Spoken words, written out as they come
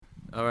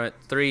All right,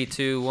 3,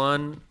 2,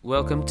 1.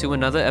 Welcome to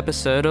another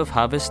episode of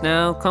Harvest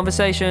Now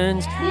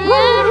Conversations. All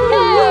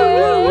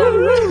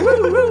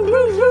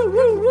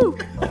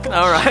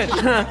right,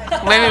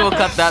 maybe we'll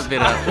cut that bit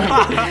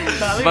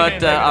out.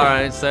 But all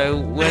right,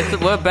 so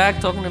we're back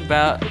talking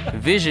about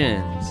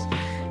visions,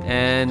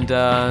 and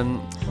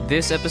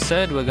this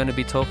episode we're going to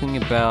be talking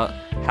about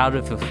how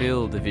to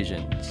fulfill the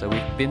vision. So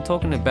we've been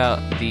talking about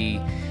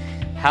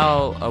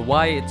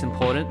why it's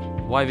important,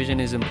 why vision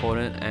is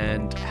important,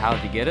 and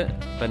how to get it.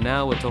 But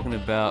now we're talking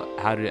about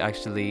how to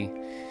actually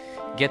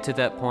get to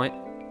that point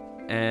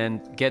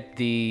and get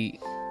the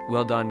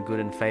well done, good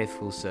and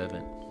faithful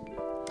servant.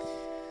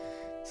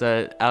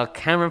 So our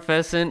camera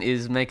person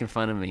is making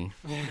fun of me,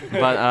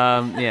 but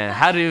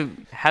how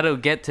to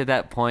get to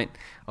that point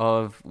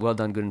of well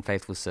done, good and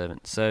faithful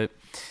servant. So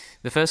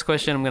the first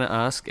question I'm going to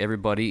ask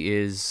everybody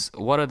is,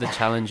 what are the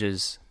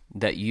challenges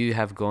that you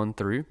have gone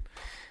through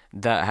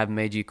that have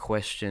made you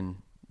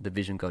question the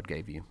vision God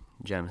gave you?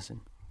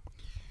 Jamison.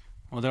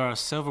 Well, there are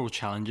several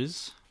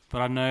challenges,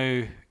 but I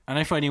know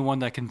for anyone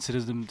that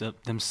considers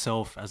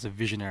themselves as a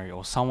visionary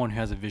or someone who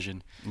has a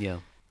vision,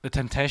 the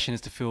temptation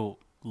is to feel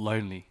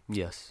lonely.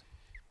 Yes.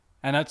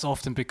 And that's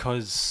often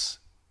because,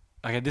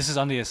 this is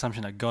under the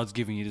assumption that God's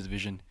giving you this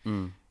vision.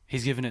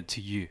 He's given it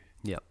to you.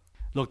 Yeah.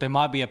 Look, there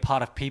might be a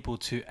part of people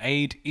to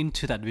aid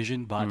into that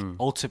vision, but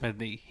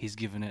ultimately He's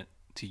given it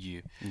to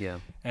you. Yeah.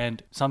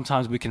 And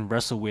sometimes we can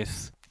wrestle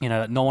with,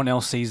 that no one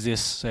else sees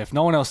this. So if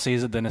no one else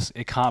sees it, then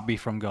it can't be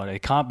from God.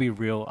 It can't be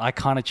real. I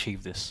can't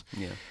achieve this.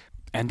 Yeah.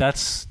 And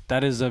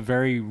that is a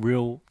very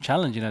real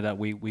challenge, that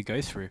we go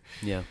through.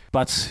 Yeah.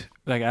 But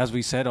as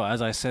we said, or as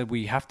I said,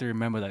 we have to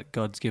remember that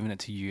God's given it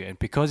to you. And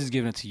because He's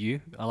given it to you,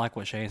 I like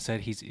what Shane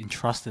said, He's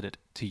entrusted it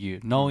to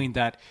you, knowing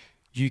that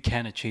you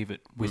can achieve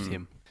it with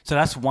Him. So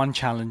that's one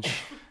challenge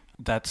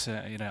that,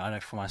 I know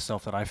for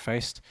myself that I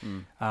faced.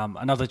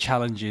 Another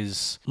challenge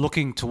is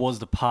looking towards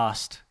the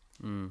past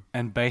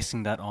and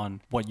basing that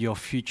on what your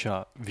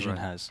future vision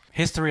has.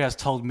 History has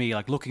told me,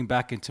 looking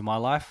back into my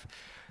life,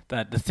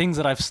 that the things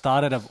that I've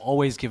started, I've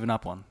always given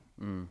up on.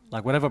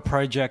 Whatever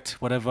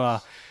project,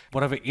 whatever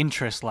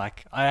interest, I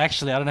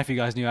don't know if you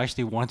guys knew, I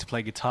actually wanted to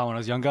play guitar when I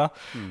was younger.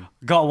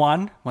 Got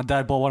one. My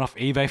dad bought one off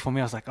eBay for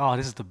me. I was like, oh,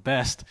 this is the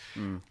best.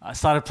 I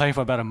started playing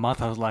for about a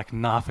month. I was like,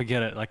 nah,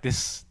 forget it.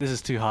 This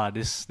is too hard.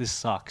 This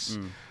sucks.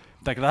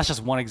 That's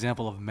just one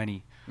example of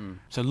many.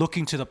 So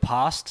looking to the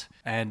past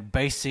and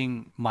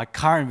basing my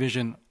current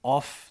vision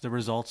off the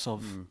results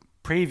of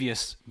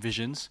previous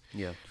visions,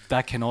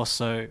 that can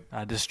also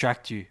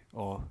distract you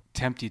or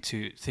tempt you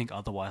to think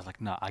otherwise.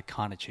 No, I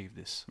can't achieve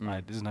this.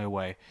 Right? There's no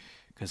way,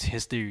 because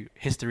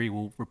history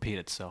will repeat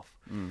itself.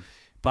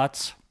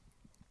 But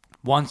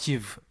once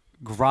you've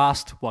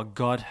grasped what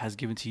God has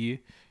given to you,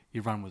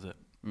 you run with it.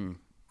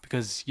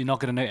 Because you're not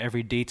going to know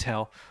every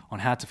detail on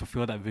how to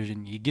fulfill that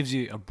vision. He gives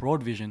you a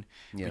broad vision,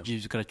 but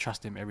you've got to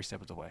trust Him every step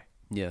of the way.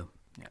 Yeah.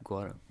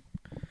 Got it.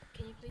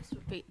 Can you please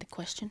repeat the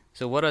question?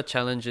 So what are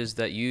challenges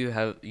that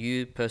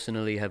you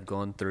personally have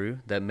gone through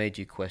that made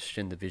you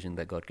question the vision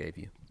that God gave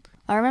you?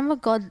 I remember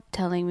God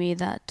telling me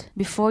that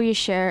before you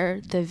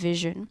share the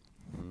vision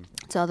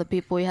to other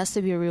people, it has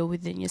to be real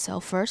within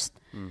yourself first.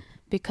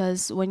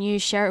 Because when you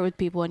share it with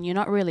people and you're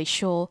not really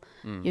sure,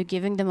 you're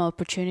giving them an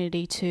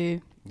opportunity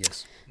to,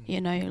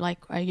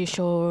 are you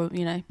sure,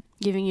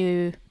 giving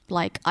you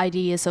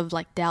ideas of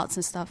ideas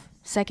and stuff,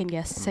 second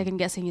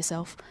guessing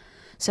yourself.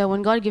 So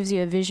when God gives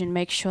you a vision,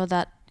 make sure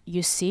that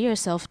you see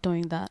yourself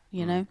doing that,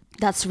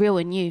 that's real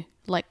in you.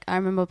 I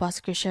remember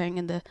Pastor Chris sharing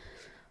in the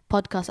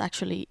podcast,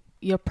 actually,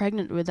 you're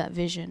pregnant with that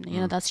vision.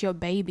 That's your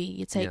baby.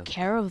 You take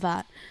care of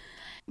that.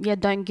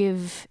 Don't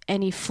give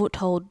any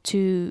foothold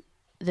to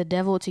the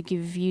devil to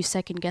give you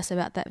second guess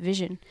about that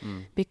vision,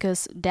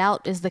 because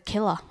doubt is the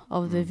killer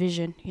of the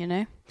vision,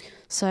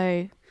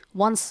 So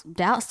once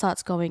doubt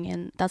starts going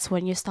in, that's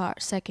when you start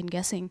second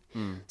guessing.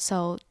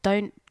 So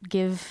don't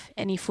give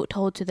any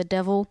foothold to the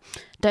devil.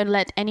 Don't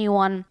let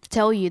anyone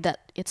tell you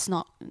that it's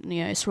not,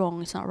 it's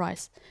wrong, it's not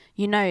right.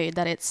 You know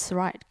that it's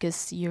right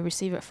because you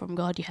receive it from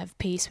God. You have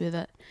peace with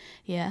it.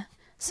 Yeah.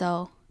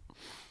 So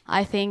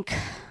I think,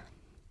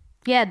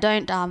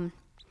 don't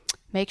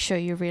make sure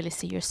you really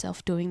see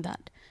yourself doing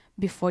that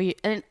before you,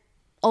 and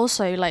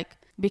also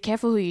be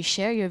careful who you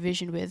share your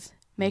vision with.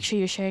 Make sure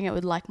you're sharing it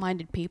with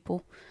like-minded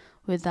people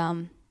with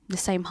the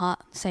same heart,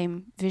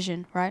 same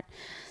vision, right?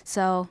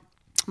 So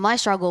my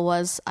struggle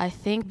was, I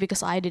think,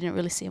 because I didn't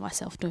really see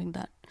myself doing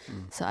that.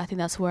 So I think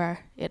that's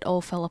where it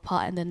all fell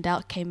apart, and then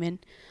doubt came in.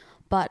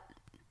 But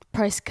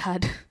praise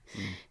God,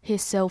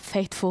 He's so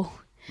faithful.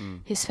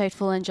 He's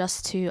faithful and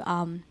just to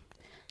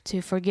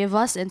forgive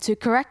us and to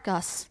correct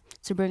us,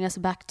 to bring us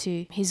back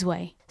to His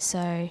way.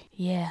 So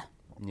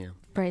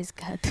praise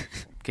God.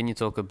 Can you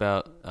talk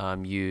about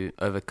you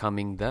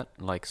overcoming that?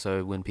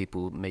 So when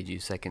people made you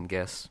second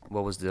guess,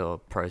 what was the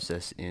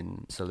process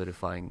in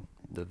solidifying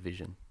the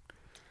vision?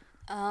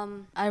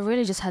 I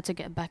really just had to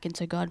get back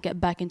into God, get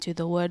back into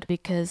the Word,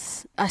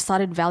 because I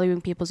started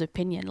valuing people's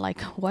opinion.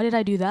 Like, why did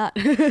I do that?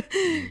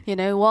 You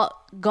know, what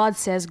God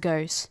says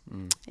goes.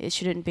 It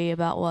shouldn't be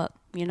about what,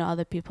 you know,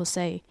 other people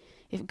say.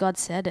 If God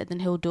said it, then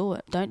he'll do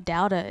it. Don't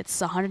doubt it.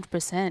 It's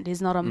 100%.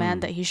 He's not a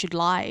man that he should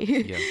lie.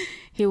 Yeah.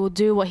 He will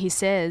do what he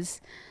says.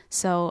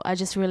 So I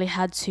just really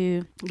had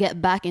to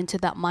get back into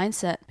that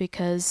mindset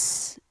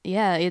because,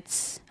 yeah,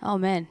 oh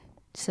man.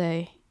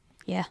 So,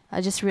 yeah, I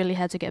just really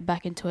had to get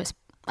back into it.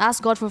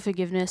 Ask God for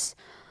forgiveness,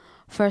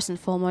 first and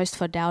foremost,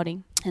 for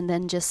doubting. And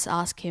then just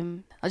ask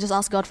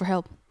God for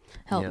help.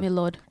 Help me,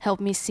 Lord.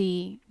 Help me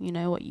see, you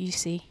know, what you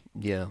see.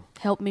 Yeah.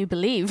 Help me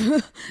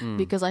believe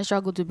because I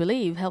struggle to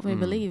believe. Help me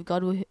believe.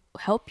 God will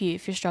help you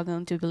if you're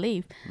struggling to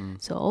believe.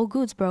 So all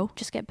goods, bro.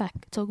 Just get back.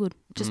 It's all good.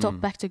 Just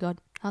talk back to God.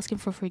 Ask him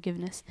for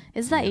forgiveness.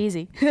 It's that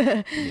easy.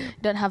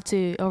 Don't have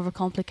to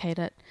overcomplicate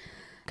it.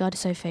 God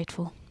is so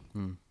faithful.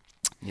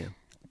 Yeah.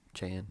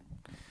 Cheyenne.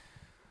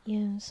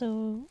 Yeah,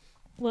 so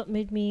what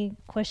made me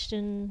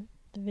question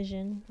the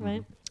vision,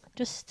 right?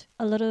 Just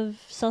a lot of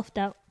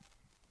self-doubt,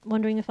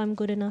 wondering if I'm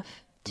good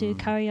enough to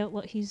carry out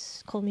what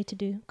he's called me to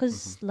do.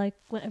 Because like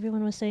what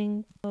everyone was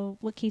saying, or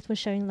what Keith was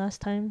sharing last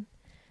time,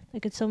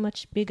 like it's so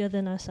much bigger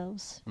than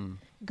ourselves.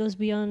 It goes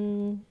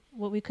beyond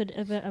what we could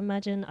ever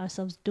imagine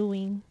ourselves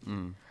doing.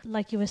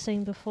 Like you were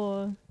saying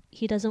before,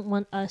 he doesn't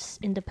want us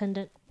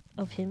independent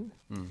of him.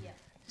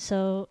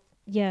 So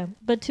yeah,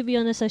 but to be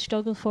honest, I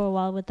struggled for a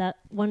while with that,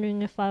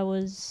 wondering if I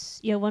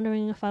was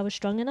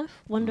strong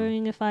enough,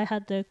 wondering if I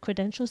had the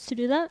credentials to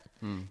do that,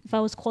 if I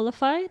was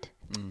qualified.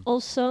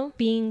 Also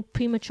being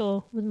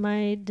premature with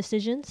my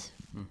decisions,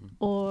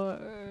 or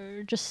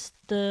just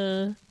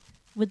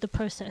with the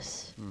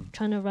process,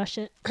 trying to rush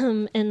it,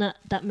 and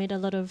that made a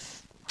lot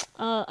of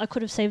I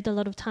could have saved a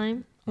lot of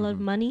time, a lot of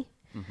money.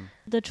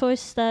 The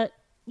choice that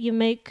you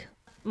make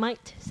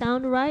might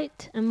sound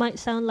right and might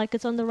sound like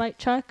it's on the right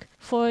track.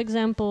 For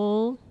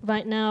example,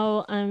 right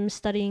now I'm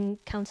studying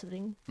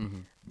counseling.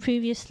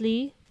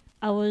 Previously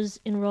I was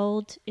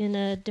enrolled in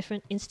a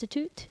different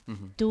institute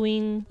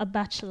doing a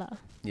bachelor.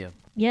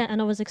 Yeah,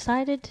 and I was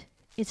excited.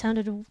 It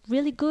sounded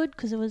really good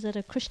because it was at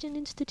a Christian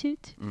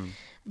institute.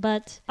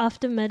 But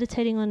after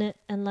meditating on it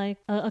and like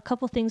a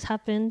couple things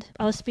happened.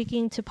 I was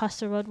speaking to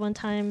Pastor Rod one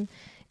time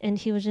and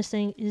he was just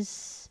saying,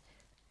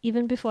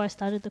 even before I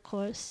started the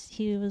course,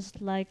 he was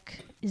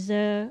like, is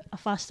there a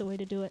faster way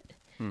to do it?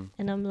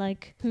 And I'm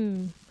like,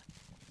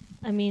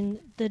 I mean,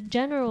 the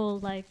general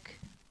like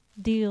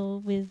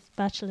deal with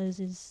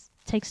bachelors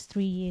takes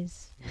 3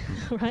 years,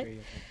 right?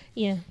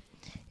 Yeah.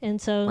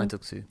 And so... Mine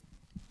took 2.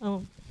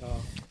 Oh,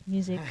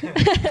 music.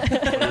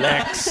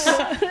 Lex.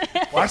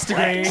 Last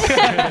degree.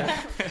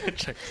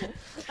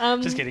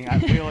 Just kidding.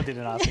 We all did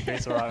an art degree.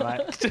 It's all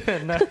right,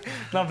 mate. No,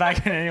 not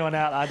backing anyone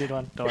out. I did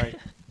one. Don't worry.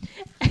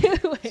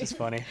 Anyway, It's just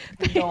funny.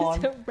 Go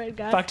on. Red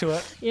guy. Back to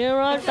it. Yeah,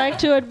 right. Back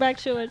to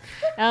it.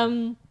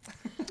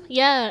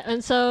 Yeah,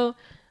 and so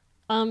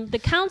the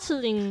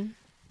counseling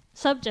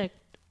subject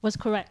was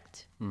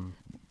correct.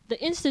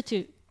 The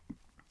institute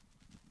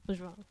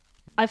was wrong.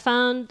 I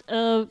found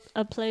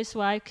a place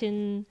where I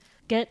can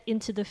get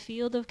into the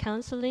field of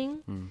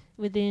counseling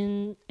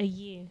within a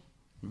year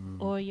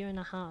or a year and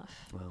a half.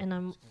 Wow.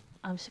 And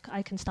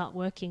I can start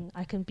working.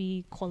 I can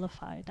be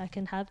qualified. I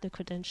can have the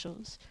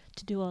credentials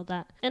to do all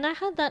that. And I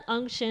had that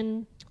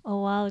unction a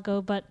while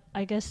ago, but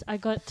I guess I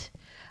got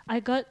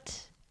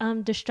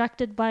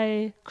distracted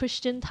by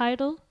Christian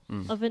title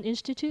of an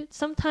institute.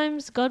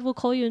 Sometimes God will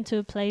call you into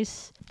a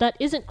place that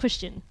isn't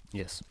Christian.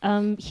 Yes.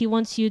 He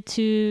wants you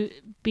to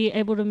be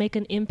able to make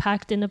an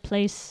impact in a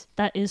place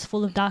that is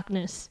full of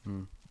darkness,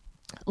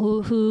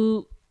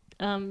 who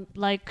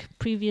like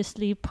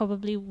previously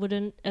probably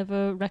wouldn't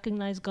ever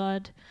recognize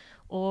God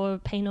or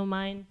pay no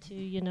mind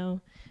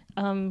to,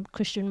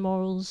 Christian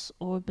morals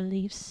or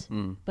beliefs.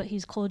 But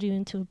he's called you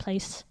into a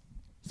place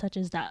such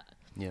as that.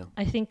 Yeah.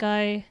 I think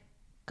I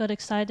got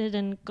excited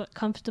and got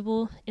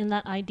comfortable in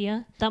that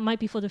idea. That might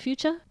be for the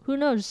future. Who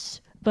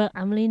knows? But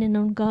I'm leaning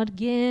on God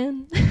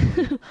again.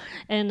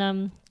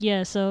 And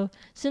so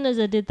as soon as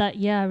I did that,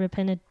 I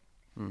repented.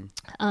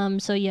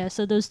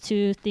 So those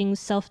two things,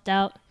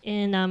 self-doubt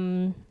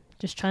and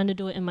just trying to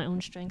do it in my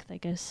own strength, I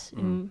guess,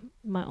 in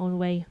my own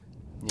way.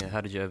 Yeah.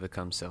 How did you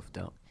overcome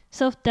self-doubt?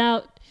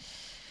 Self-doubt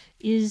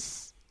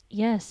is,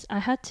 yes, I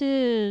had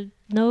to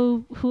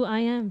know who I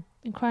am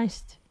in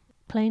Christ.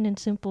 Plain and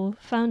simple.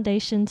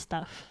 Foundation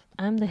stuff.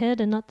 I'm the head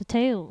and not the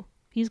tail.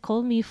 He's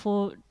called me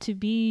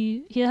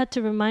he had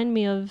to remind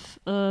me of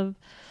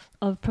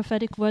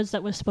prophetic words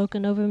that were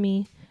spoken over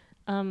me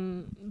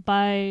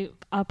by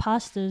our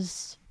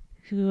pastors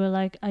who were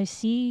like, I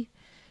see,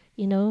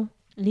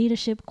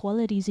 leadership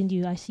qualities in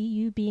you. I see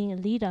you being a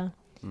leader.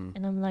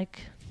 And I'm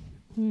like,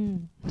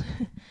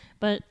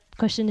 But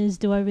question is,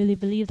 do I really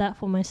believe that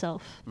for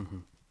myself?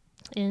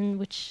 And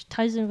which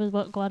ties in with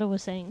what Guado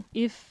was saying.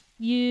 If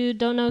you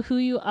don't know who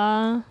you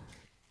are,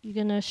 you're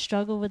going to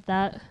struggle with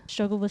that,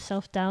 struggle with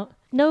self-doubt.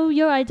 Know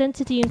your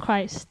identity in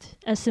Christ,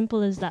 as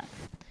simple as that.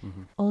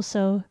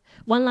 Also,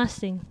 one last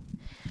thing.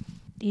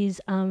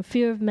 is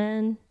fear of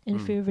man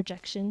and fear of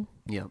rejection.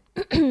 Yeah.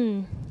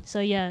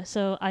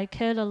 So I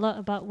cared a lot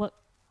about what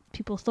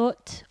people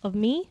thought of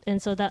me,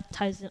 and so that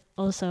ties in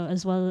also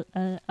as well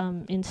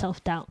in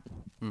self-doubt,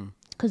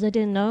 because I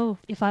didn't know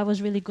if I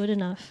was really good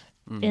enough.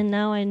 And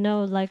now I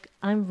know, like,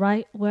 I'm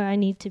right where I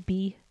need to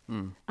be.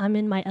 I'm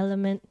in my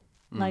element.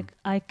 Like,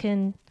 I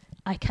can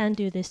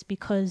do this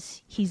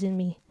because he's in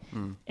me,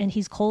 and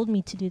he's called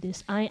me to do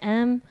this. I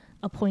am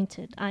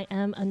appointed. I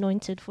am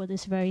anointed for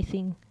this very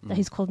thing that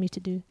he's called me to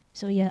do.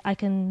 So yeah, I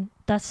can.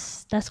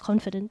 That's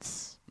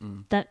confidence.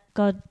 That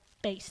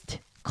God-based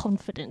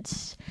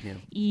confidence. Yeah.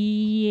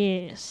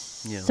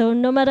 Yes. Yeah. So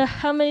no matter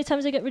how many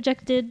times I get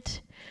rejected,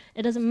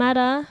 it doesn't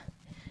matter,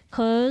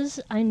 because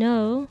I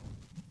know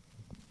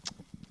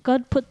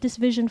God put this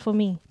vision for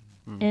me,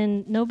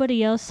 and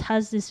nobody else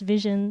has this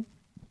vision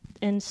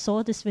and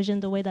saw this vision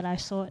the way that I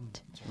saw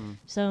it.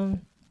 So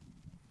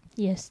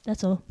yes,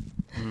 that's all.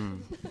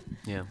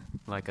 Yeah.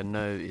 Like a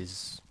no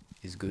is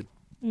good,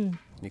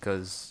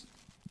 because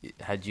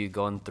had you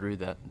gone through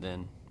that,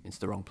 then it's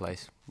the wrong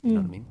place. You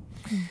know what I mean?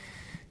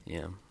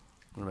 Yeah.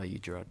 What about you,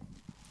 Gerard?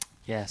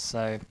 Yeah,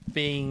 so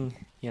being,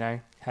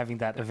 having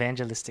that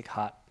evangelistic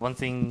heart. One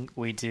thing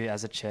we do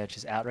as a church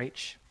is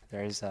outreach.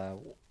 There is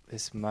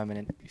this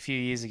moment a few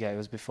years ago, it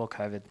was before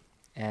COVID,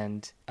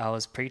 and I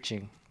was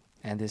preaching,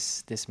 and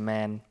this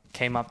man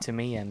came up to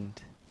me and,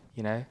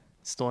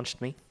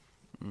 staunched me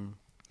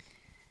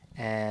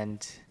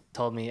and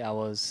told me I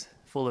was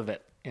full of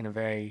it in a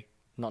very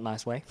not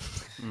nice way.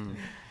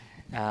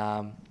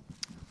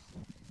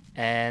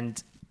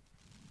 And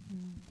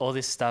all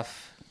this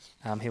stuff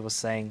he was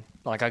saying,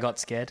 like, I got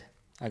scared,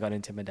 I got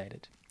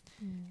intimidated.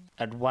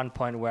 At one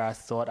point where I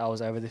thought I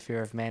was over the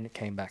fear of man, it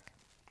came back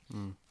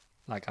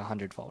like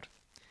 100-fold,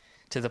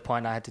 to the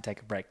point I had to take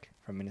a break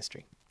from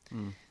ministry.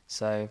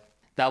 So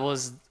that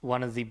was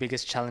one of the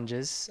biggest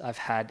challenges I've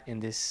had in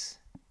this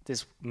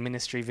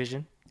ministry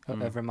vision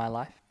over my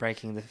life,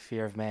 breaking the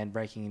fear of man,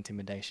 breaking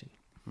intimidation.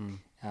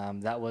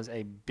 That was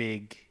a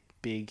big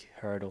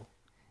hurdle,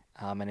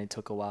 and it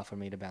took a while for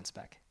me to bounce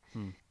back.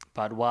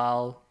 But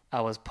while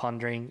I was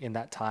pondering in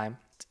that time,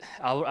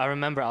 I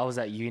remember I was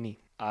at uni.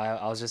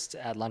 I was just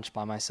at lunch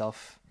by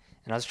myself,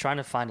 and I was trying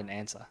to find an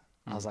answer.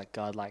 I was like,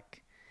 God,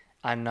 like,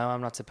 I know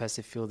I'm not supposed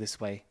to feel this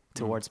way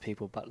towards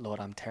people, but Lord,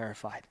 I'm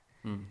terrified.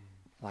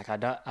 Like,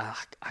 I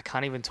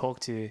can't even talk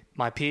to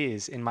my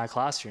peers in my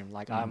classroom.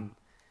 Like,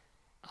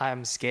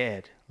 I'm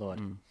scared,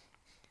 Lord,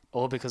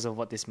 all because of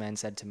what this man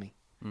said to me.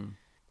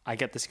 I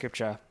get the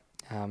scripture,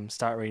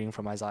 start reading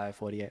from Isaiah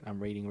 48. I'm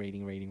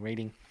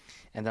reading.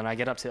 And then I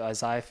get up to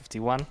Isaiah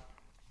 51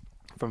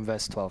 from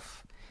verse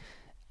 12.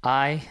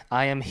 I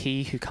am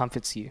he who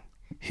comforts you.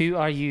 Who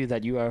are you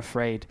that you are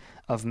afraid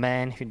of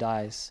man who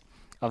dies,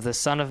 of the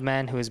son of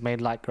man who is made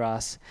like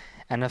grass,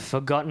 and have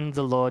forgotten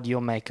the Lord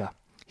your maker,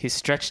 who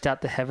stretched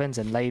out the heavens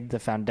and laid the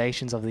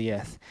foundations of the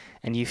earth,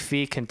 and you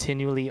fear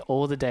continually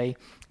all the day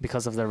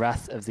because of the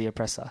wrath of the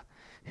oppressor,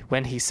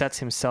 when he sets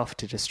himself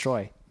to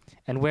destroy.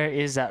 And where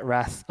is that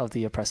wrath of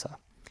the oppressor?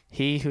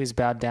 He who is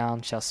bowed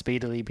down shall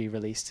speedily be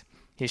released.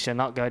 He shall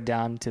not go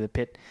down to the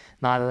pit,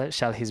 neither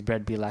shall his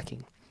bread be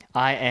lacking.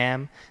 I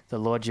am the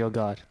Lord your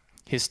God,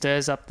 who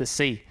stirs up the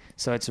sea,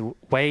 so its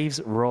waves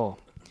roar.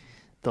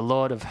 The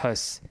Lord of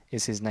hosts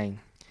is his name.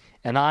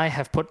 And I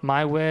have put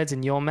my words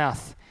in your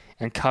mouth,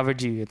 and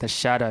covered you in the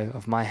shadow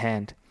of my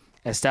hand,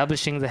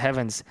 establishing the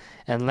heavens,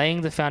 and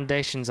laying the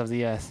foundations of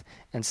the earth,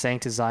 and saying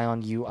to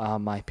Zion, you are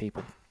my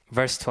people.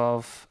 Verse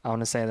 12, I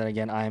want to say that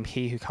again. I am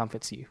he who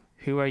comforts you.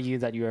 Who are you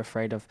that you are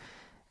afraid of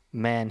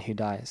man who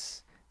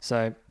dies?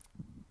 So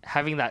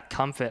having that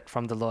comfort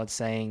from the Lord,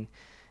 saying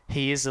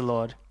he is the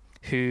Lord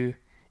who,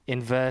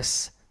 in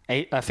verse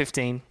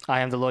 15, I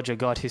am the Lord your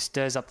God who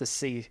stirs up the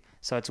sea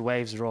so its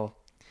waves roar.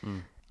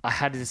 I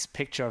had this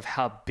picture of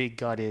how big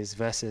God is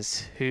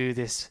versus who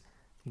this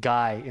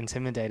guy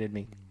intimidated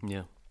me.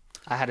 Yeah,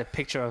 I had a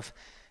picture of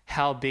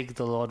how big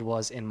the Lord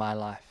was in my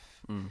life.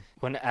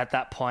 When at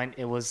that point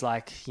it was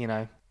like,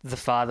 the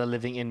Father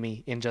living in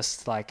me, in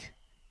just like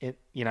it,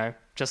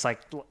 just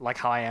like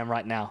how I am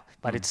right now,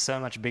 but it's so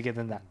much bigger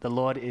than that. The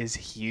Lord is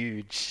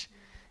huge.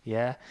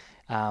 Yeah.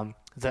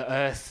 The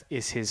earth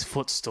is his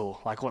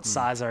footstool. Like, what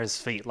size are his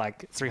feet?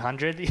 Like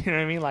 300? You know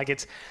what I mean? Like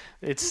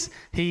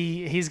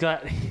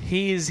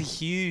he is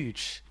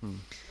huge.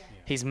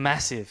 He's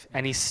massive,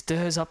 and he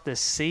stirs up the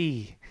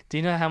sea. Do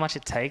you know how much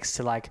it takes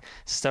to like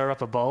stir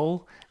up a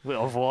bowl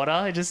of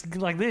water? Just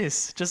like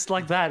this, just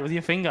like that with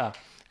your finger.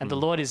 And the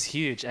Lord is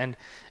huge. And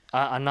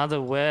another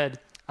word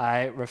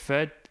I'm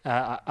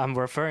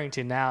referring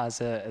to now as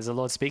the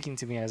Lord speaking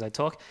to me as I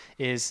talk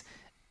is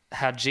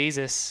how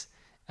Jesus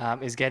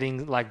is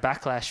getting like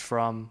backlash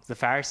from the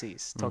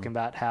Pharisees, talking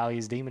about how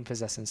he's demon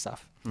possessed and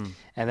stuff.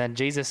 And then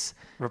Jesus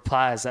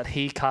replies that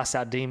he casts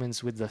out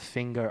demons with the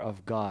finger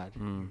of God.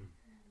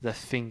 The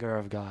finger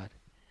of God.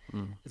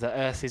 The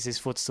earth is his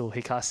footstool.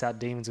 He casts out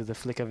demons with the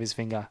flick of his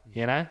finger.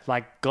 You know,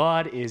 like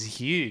God is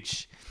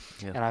huge.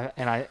 Yeah.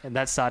 And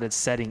that started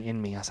setting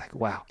in me. I was like,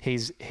 wow,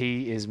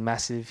 he is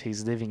massive.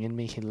 He's living in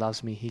me. He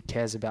loves me. He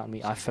cares about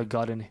me. I've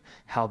forgotten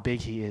how big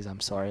he is. I'm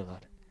sorry,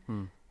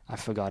 Lord. I've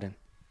forgotten.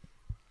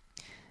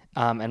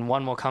 And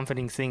one more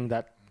comforting thing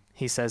that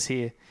he says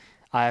here,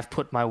 I have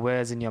put my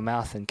words in your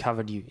mouth and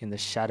covered you in the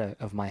shadow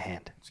of my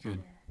hand. It's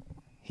good.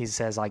 He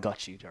says, I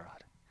got you, Gerard.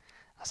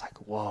 I was like,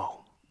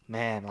 whoa,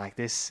 man, like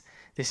this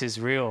is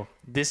real.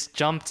 This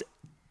jumped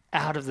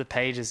out of the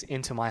pages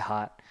into my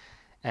heart.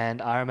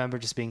 And I remember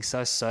just being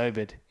so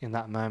sobered in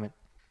that moment.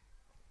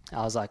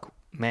 I was like,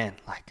 man,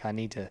 like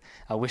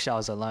I wish I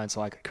was alone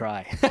so I could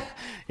cry.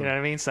 You know what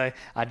I mean? So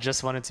I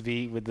just wanted to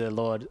be with the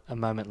Lord a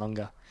moment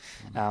longer.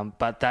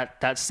 But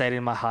that stayed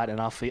in my heart, and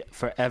I'll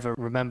forever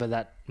remember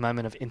that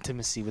moment of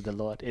intimacy with the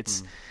Lord.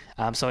 It's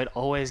so it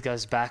always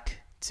goes back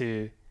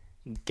to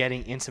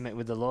getting intimate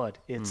with the Lord.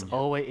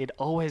 It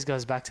always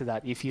goes back to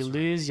that. If you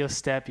lose your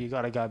step, you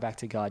got to go back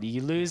to God.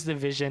 You lose the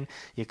vision,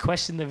 you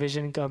question the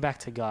vision, go back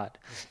to God.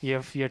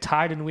 If you're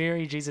tired and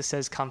weary, Jesus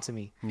says, come to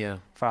me,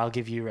 for I'll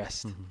give you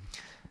rest.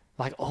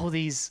 Like all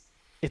these,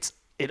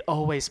 it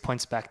always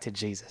points back to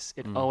Jesus.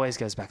 It always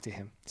goes back to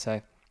him.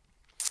 So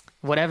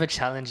whatever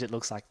challenge it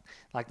looks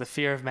like the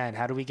fear of man,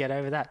 how do we get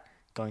over that?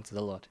 Going to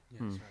the Lord.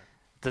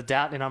 The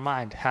doubt in our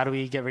mind, how do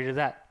we get rid of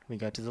that? We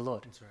go to the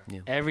Lord.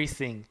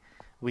 Everything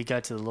we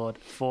go to the Lord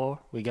for,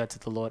 we go to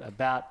the Lord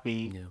about.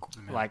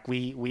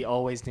 We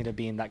always need to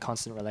be in that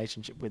constant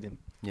relationship with him.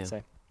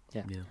 So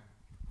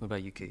What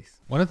about you, Keith?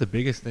 One of the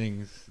biggest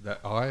things that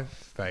I've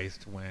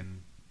faced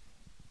when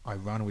I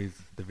run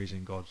with the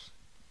vision God's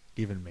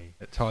given me,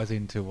 it ties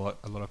into what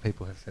a lot of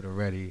people have said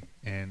already,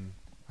 and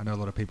I know a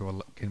lot of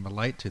people can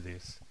relate to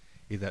this,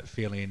 is that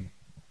feeling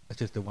it's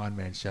just a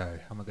one-man show.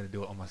 How am I going to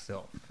do it on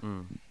myself?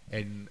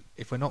 And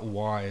if we're not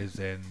wise,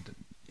 and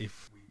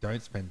if we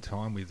don't spend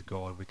time with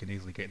God, we can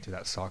easily get into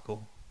that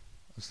cycle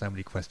of so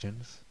many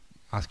questions,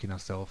 asking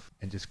ourselves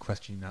and just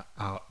questioning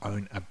our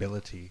own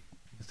ability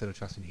instead of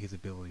trusting his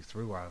ability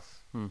through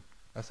us.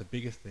 That's the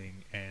biggest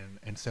thing,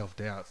 and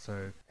self-doubt.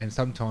 So, and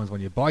sometimes when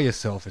you're by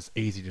yourself, it's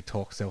easy to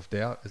talk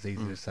self-doubt. It's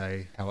easy to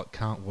say how it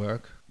can't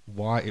work,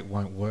 why it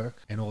won't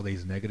work, and all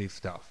these negative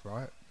stuff,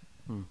 right?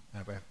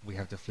 But we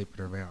have to flip it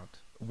around.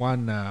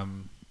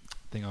 One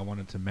thing I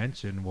wanted to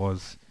mention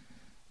was,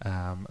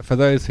 for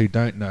those who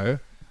don't know,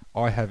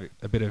 I have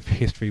a bit of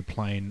history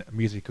playing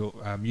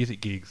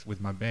music gigs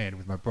with my band,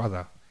 with my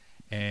brother.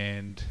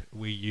 And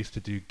we used to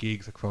do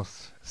gigs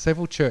across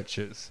several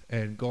churches,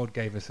 and God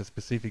gave us a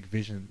specific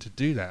vision to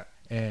do that.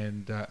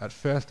 And at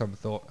first I'm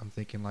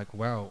thinking like,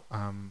 wow,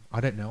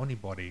 I don't know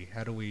anybody.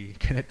 How do we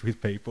connect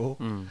with people?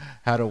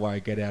 How do I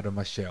get out of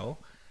my shell?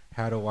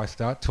 How do I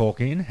start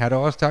talking? How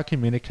do I start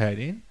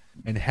communicating?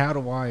 And how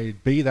do I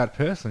be that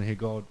person who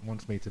God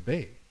wants me to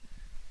be?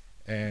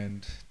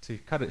 And to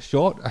cut it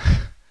short,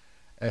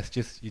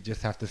 you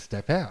just have to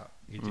step out.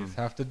 You just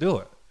have to do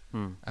it.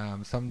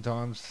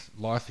 Sometimes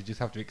life, you just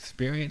have to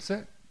experience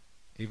it.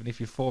 Even if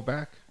you fall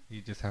back,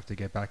 you just have to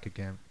get back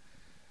again.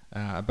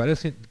 But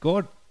it's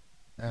God,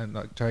 and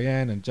like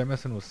Diane and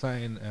Jemison was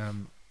saying,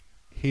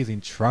 he's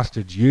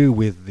entrusted you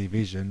with the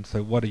vision.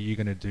 So what are you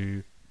going to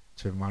do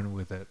to run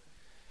with it?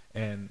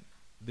 And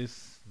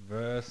this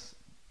verse,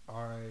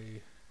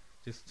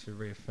 just to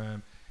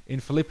reaffirm, in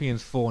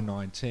Philippians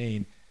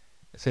 4:19,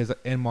 it says,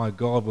 and my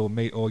God will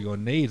meet all your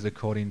needs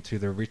according to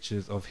the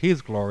riches of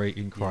his glory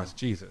in Christ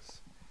Jesus.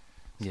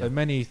 So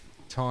many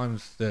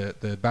times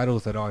the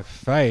battles that I've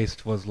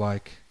faced was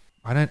like,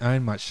 I don't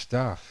own much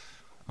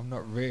stuff. I'm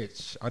not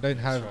rich. I don't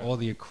have all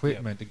the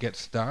equipment to get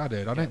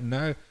started. I don't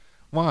know.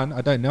 One,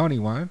 I don't know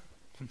anyone.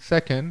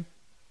 Second,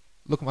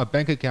 look at my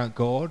bank account,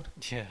 God.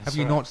 Have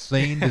you not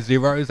seen the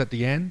zeros at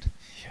the end?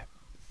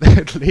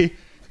 Thirdly,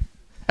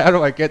 how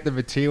do I get the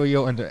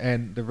material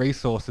and the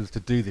resources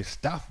to do this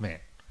stuff, man?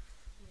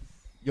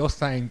 You're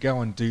saying go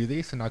and do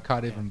this, and I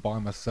can't even buy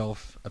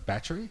myself a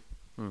battery?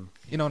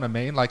 You know what I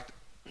mean? Like,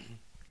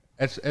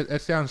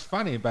 it sounds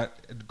funny,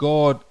 but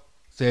God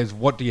says,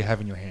 what do you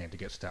have in your hand to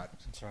get started?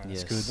 That's right.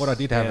 Yes. That's good. What I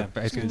did have a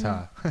bass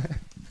guitar.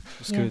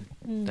 It's good.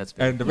 That's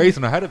big. And the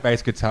reason I had a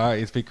bass guitar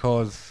is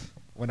because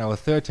when I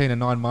was 13 and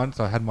 9 months,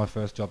 I had my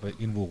first job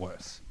in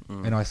Woolworths.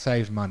 And I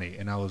saved money,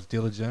 and I was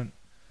diligent.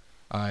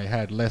 I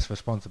had less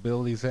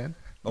responsibilities then.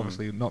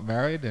 Obviously not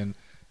married, and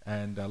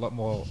a lot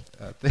more...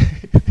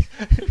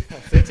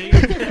 13?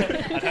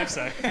 I'd hope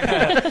so.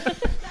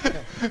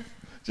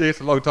 Gee,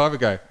 it's a long time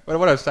ago. But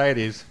what I'm saying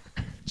is,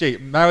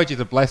 marriage is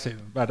a blessing,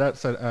 but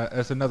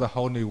it's another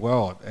whole new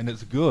world, and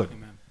it's good.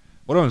 Amen.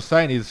 What I'm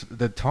saying is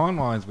the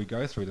timelines we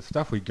go through, the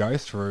stuff we go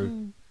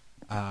through,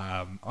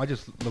 I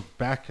just look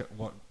back at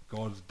what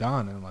God's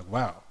done, and I'm like,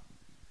 wow.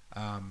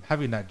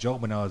 Having that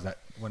job when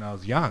I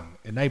was young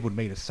enabled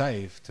me to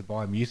save to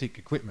buy music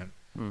equipment.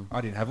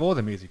 I didn't have all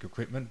the music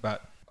equipment,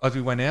 but as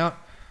we went out,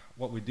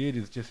 what we did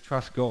is just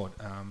trust God.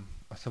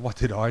 So what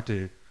did I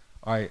do?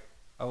 I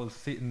was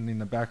sitting in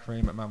the back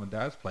room at Mum and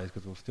Dad's place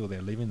because we were still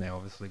there living there,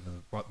 obviously,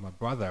 with my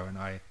brother, and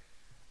I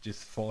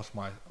just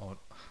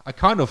I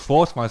kind of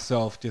forced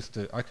myself just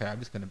to, okay, I'm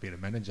just going to be the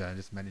manager and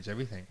just manage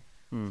everything.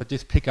 But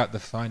just pick up the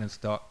phone and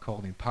start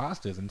calling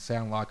pastors and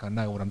sound like I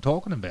know what I'm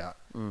talking about.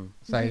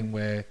 Saying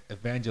we're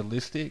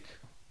evangelistic,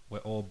 we're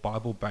all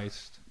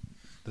Bible-based.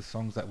 The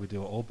songs that we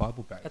do are all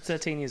Bible-based. At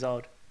 13 years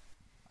old.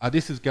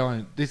 This is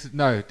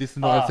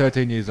not at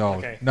 13 years old.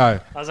 Okay. No.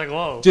 I was like,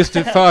 whoa. Just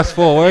to fast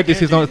forward,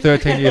 this is not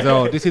 13 years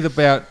old. This is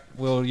about,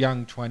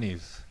 young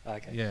 20s.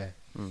 Okay. Yeah,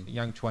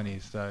 young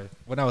 20s. So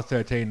when I was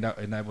 13, that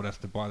enabled us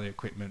to buy the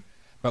equipment.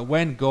 But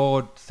when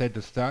God said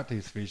to start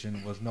this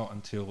vision was not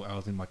until I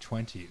was in my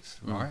 20s,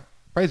 right?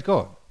 Praise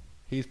God.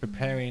 He's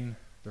preparing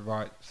the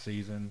right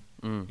season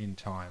in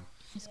time.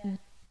 That's good.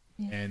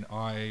 Yeah.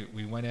 And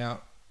we went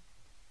out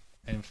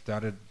and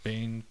started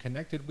being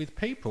connected with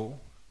people.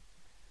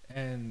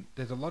 And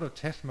there's a lot of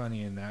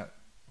testimony in that,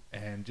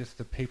 and just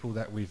the people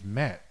that we've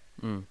met.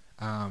 And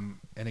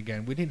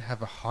again, we didn't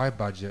have a high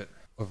budget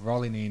of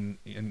rolling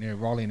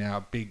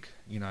out big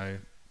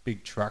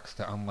trucks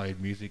to unload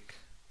music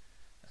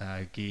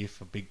gear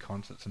for big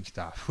concerts and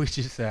stuff. We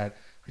just had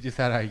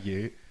our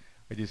ute.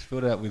 We just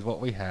filled it up with what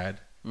we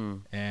had,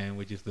 and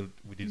we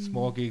did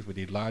small gigs, we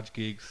did large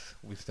gigs.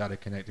 We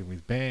started connecting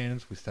with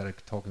bands. We started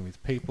talking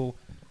with people.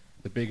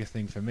 The biggest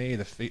thing for me,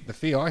 the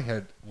fear I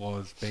had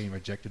was being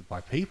rejected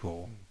by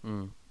people,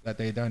 that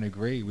they don't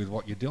agree with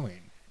what you're doing.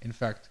 In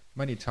fact,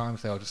 many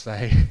times they'll just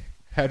say,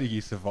 how do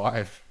you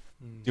survive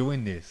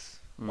doing this?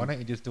 Why don't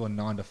you just do a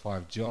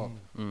 9-to-5 job?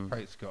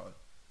 Praise God.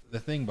 The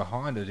thing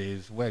behind it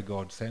is where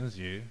God sends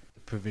you,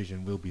 the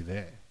provision will be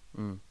there.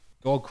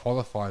 God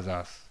qualifies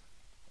us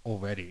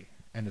already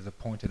and has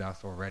appointed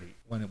us already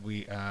when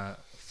we are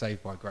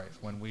saved by grace,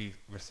 when we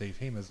receive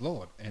Him as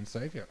Lord and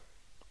Savior.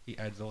 He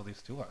adds all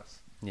this to us.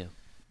 Yeah.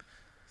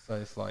 So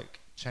it's like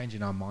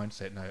changing our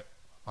mindset. No,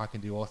 I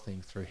can do all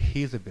things through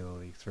His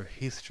ability, through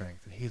His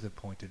strength, and He's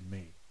appointed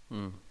me.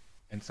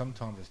 And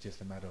sometimes it's just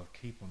a matter of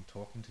keep on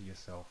talking to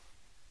yourself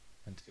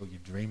until you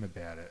dream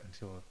about it,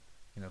 until,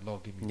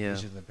 Lord, give me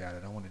visions about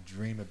it. I want to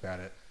dream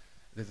about it.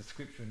 There's a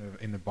scripture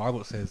in the Bible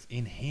that says,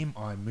 in Him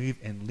I move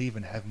and live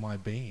and have my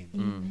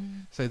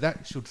being. So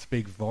that should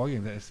speak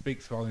volumes. It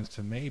speaks volumes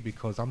to me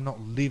because I'm not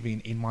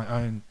living in my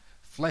own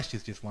flesh.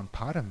 Is just one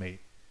part of me.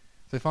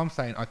 So if I'm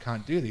saying I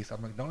can't do this,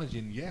 I'm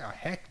acknowledging,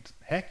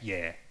 heck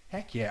yeah,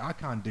 I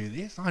can't do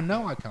this. I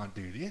know I can't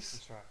do this.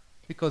 That's right.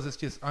 Because it's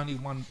just only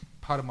one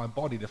part of my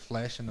body, the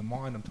flesh and the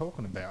mind I'm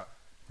talking about.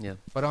 Yeah.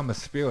 But I'm a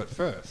spirit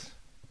first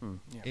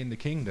Yeah. in the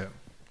kingdom.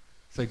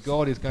 So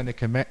God is going to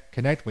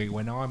connect me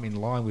when I'm in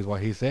line with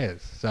what He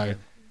says. So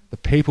the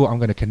people I'm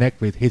going to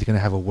connect with, He's going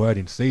to have a word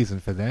in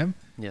season for them.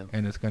 Yeah.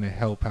 And it's going to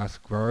help us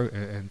grow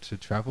and to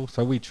travel.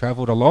 So we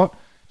traveled a lot,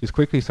 just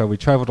quickly. So we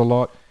traveled a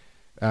lot.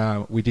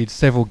 We did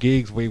several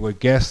gigs. We were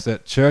guests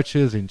at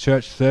churches, in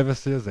church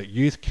services, at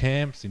youth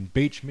camps, in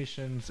beach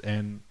missions,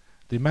 and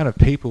the amount of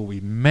people we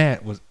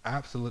met was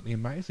absolutely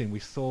amazing. We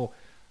saw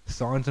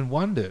signs and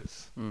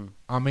wonders.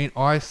 I mean,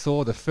 I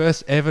saw the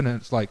first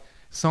evidence, like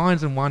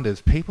signs and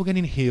wonders, people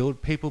getting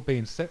healed, people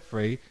being set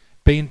free,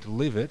 being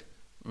delivered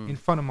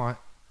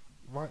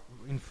right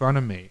in front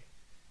of me.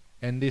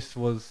 And this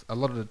was a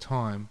lot of the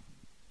time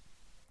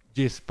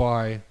just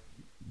by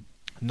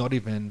not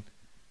even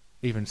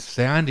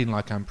sounding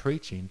like I'm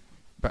preaching,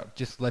 but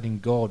just letting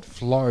God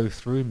flow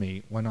through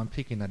me when I'm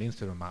picking that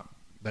instrument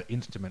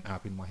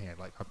up in my hand.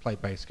 Like I play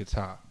bass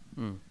guitar.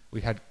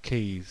 We had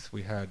keys,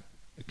 we had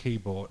a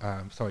keyboard,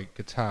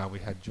 guitar, we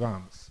had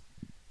drums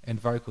and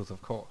vocals,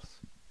 of course.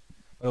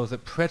 But it was the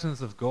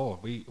presence of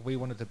God. We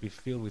wanted to be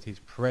filled with His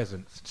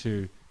presence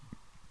to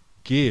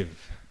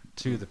give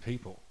to the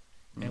people.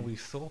 And we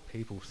saw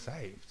people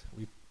saved.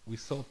 We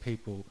saw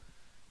people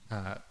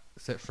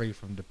set free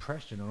from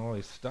depression and all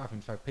this stuff. In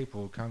fact,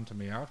 people would come to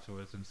me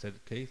afterwards and said,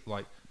 Keith,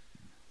 like,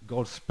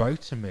 God spoke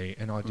to me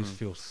and I just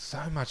feel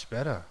so much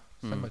better,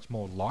 so much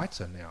more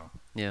lighter now.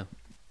 Yeah.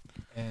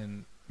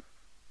 And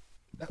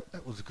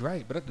that was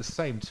great. But at the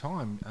same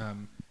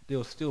time, there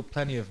was still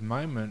plenty of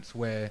moments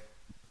where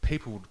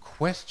people would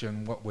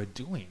question what we're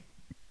doing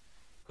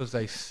because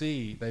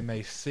they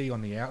may see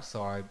on the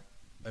outside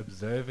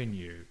observing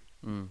you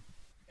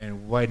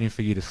and waiting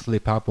for you to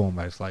slip up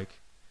almost like,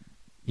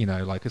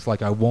 like it's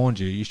like I warned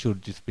you, you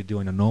should just be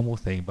doing a normal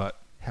thing, but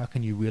how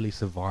can you really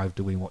survive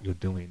doing what you're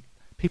doing?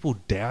 People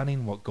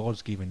doubting what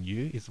God's given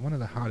you is one of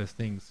the hardest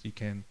things you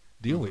can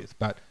deal with,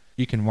 but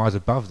you can rise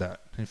above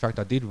that. In fact,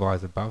 I did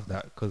rise above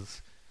that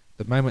because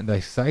the moment they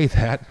say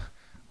that,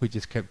 we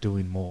just kept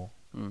doing more.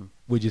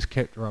 We just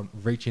kept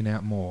reaching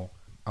out more.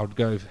 I would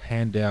go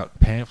hand out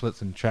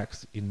pamphlets and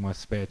tracts in my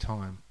spare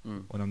time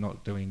when I'm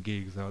not doing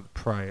gigs. I would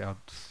pray. I'd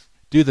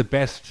do the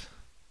best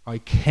I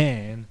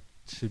can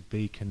to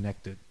be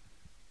connected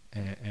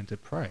and to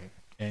pray.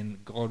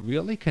 And God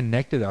really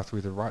connected us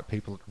with the right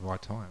people at the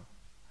right time.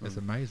 It's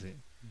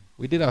amazing.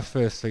 We did our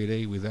first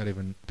CD without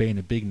even being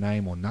a big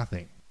name or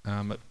nothing.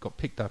 It got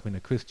picked up in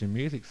a Christian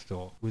music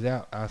store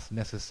without us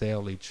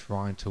necessarily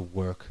trying to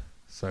work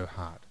so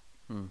hard.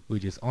 We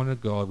just honored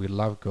God, we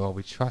loved God,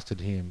 we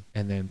trusted Him,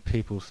 and then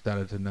people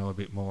started to know a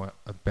bit more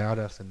about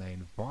us, and they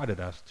invited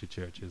us to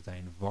churches, they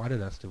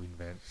invited us to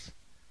events.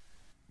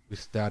 We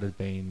started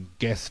being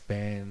guest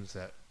bands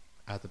at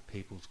other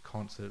people's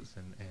concerts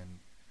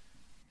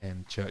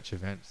and church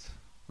events.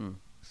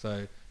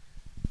 So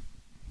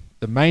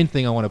the main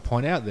thing I want to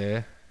point out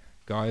there,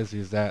 guys,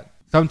 is that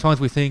sometimes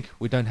we think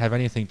we don't have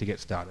anything to get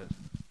started.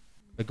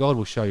 But God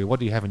will show you, what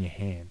do you have in your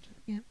hand?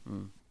 Yeah.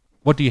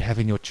 What do you have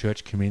in your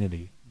church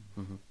community?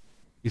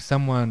 Is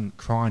someone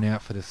crying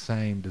out for the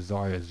same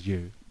desire as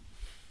you?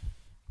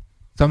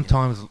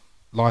 Sometimes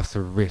life's a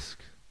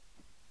risk.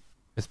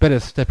 It's better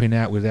stepping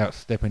out without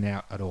stepping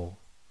out at all.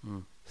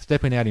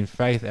 Stepping out in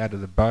faith out of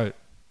the boat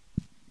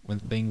when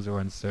things are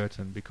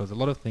uncertain, because a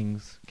lot of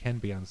things can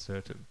be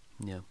uncertain.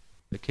 Yeah.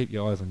 But keep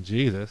your eyes on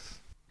Jesus.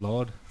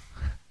 Lord,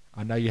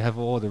 I know you have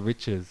all the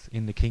riches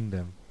in the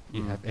kingdom.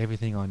 You have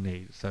everything I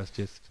need. So it's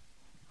just,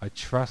 I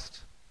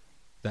trust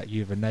that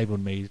you've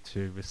enabled me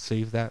to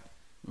receive that,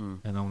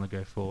 and I want to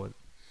go forward.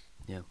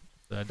 Yeah.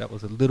 So that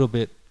was a little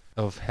bit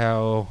of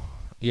how,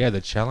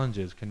 the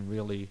challenges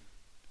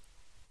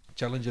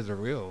are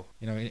real.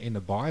 You know, in the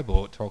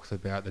Bible, it talks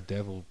about the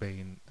devil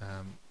being,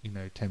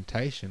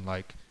 temptation.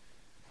 Like,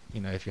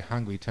 if you're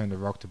hungry, turn the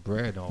rock to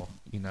bread, or,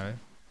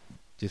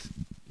 just,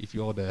 if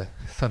you're the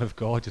Son of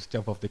God, just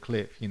jump off the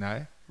cliff,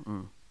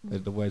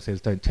 The word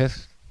says, don't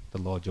test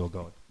the Lord your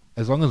God.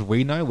 As long as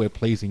we know we're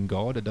pleasing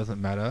God, it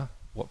doesn't matter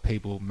what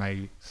people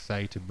may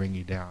say to bring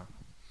you down.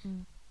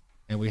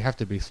 And we have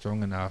to be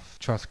strong enough,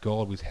 trust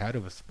God with how to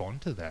respond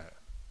to that.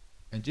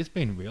 And just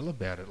being real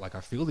about it. Like,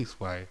 I feel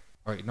this way.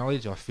 I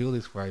acknowledge I feel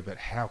this way, but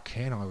how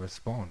can I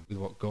respond with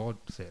what God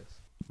says?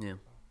 Yeah.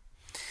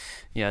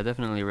 Yeah, I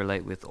definitely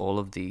relate with all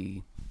of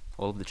the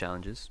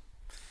challenges,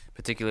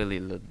 particularly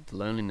the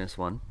loneliness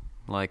one.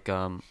 Like,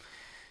 one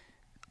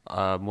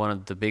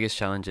of the biggest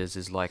challenges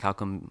is, like, how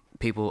come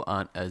people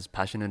aren't as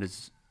passionate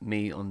as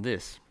me on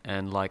this?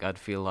 And, like, I'd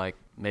feel like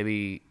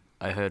maybe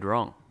I heard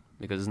wrong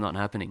because it's not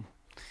happening.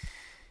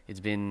 It's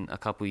been a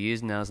couple of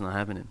years now, it's not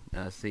happening.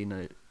 I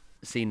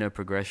see no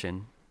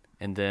progression.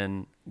 And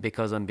then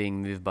because I'm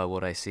being moved by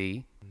what I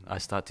see, I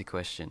start to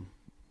question.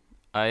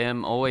 I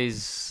am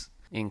always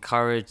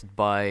encouraged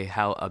by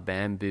how a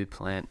bamboo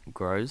plant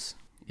grows.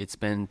 It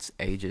spends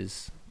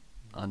ages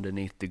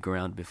underneath the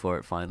ground before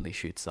it finally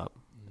shoots up.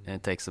 And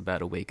it takes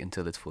about a week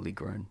until it's fully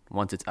grown,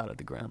 once it's out of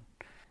the ground.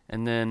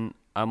 And then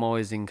I'm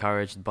always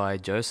encouraged by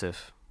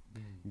Joseph.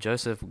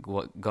 Joseph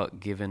got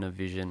given a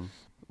vision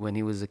when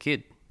he was a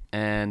kid.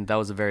 And that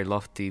was a very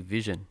lofty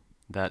vision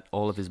that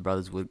all of his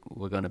brothers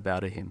were going to bow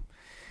to him.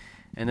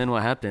 And then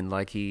what happened?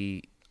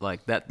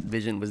 That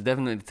vision was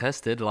definitely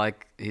tested.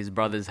 Like, his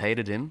brothers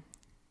hated him.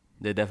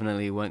 They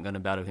definitely weren't going to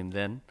bow to him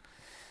then.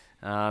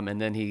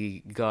 And then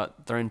he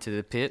got thrown to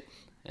the pit,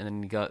 and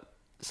then he got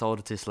sold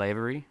into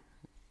slavery.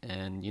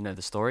 And you know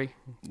the story.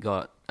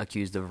 Got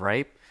accused of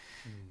rape,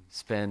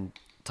 spent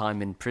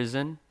time in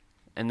prison,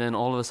 and then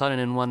all of a sudden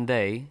in one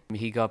day,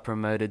 he got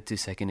promoted to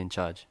second in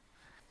charge.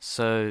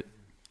 So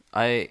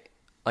I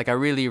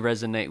really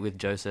resonate with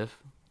Joseph.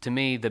 To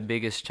me, the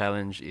biggest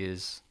challenge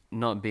is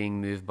not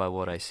being moved by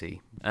what I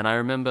see. And I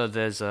remember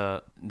there's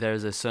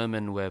a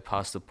sermon where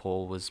Pastor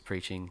Paul was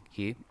preaching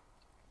here,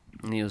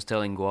 and he was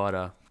telling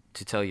Guada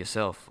to tell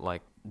yourself,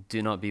 like,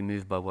 do not be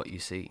moved by what you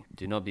see.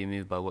 Do not be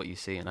moved by what you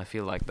see. And I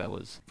feel like that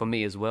was for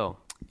me as well.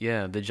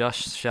 Yeah, the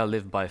just shall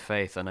live by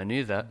faith, and I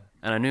knew that.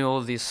 And I knew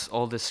all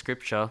this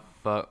scripture,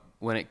 but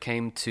when it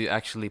came to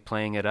actually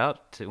playing it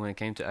out, when it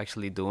came to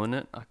actually doing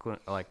it,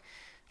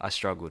 I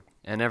struggled.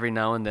 And every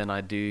now and then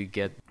I do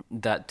get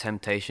that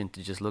temptation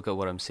to just look at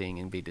what I'm seeing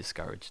and be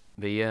discouraged.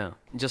 But yeah,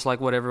 just like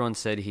what everyone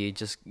said here,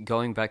 just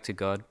going back to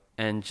God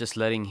and just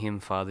letting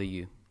Him father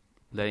you,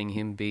 letting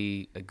Him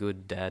be a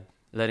good dad,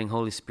 letting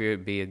Holy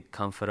Spirit be a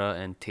comforter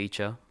and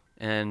teacher.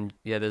 And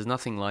yeah, there's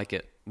nothing like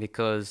it,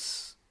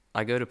 because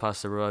I go to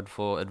Pastor Rod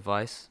for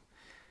advice,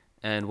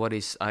 and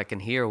I can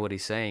hear what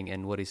he's saying,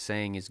 and what he's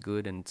saying is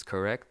good and it's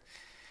correct.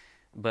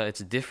 But it's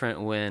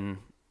different when,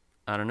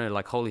 I don't know,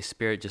 like Holy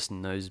Spirit just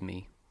knows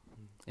me,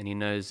 and He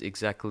knows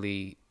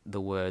exactly the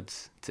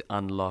words to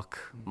unlock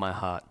my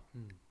heart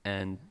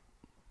and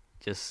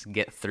just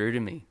get through to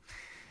me.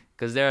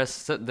 Because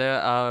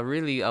there are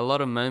really a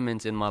lot of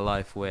moments in my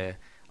life where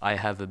I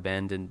have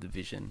abandoned the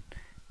vision,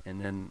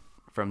 and then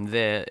from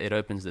there it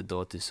opens the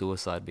door to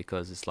suicide,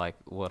 because it's like,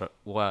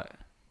 why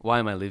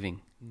am I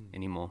living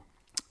anymore?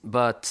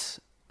 But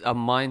a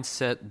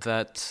mindset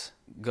that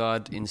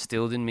God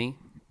instilled in me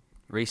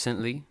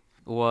recently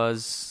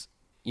was,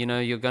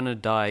 you're gonna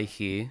die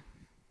here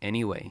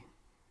anyway,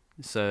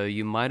 so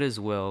you might as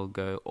well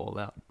go all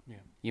out. Yeah.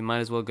 You might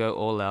as well go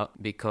all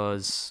out,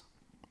 because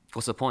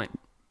what's the point?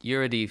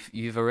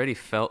 You've already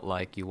felt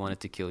like you wanted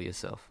to kill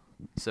yourself.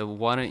 So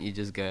why don't you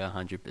just go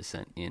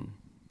 100% in,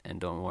 and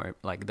don't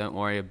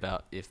worry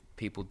about if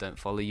people don't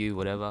follow you,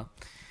 whatever.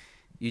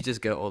 You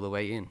just go all the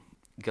way in.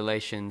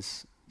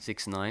 Galatians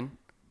 6:9,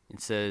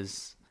 it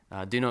says,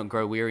 do not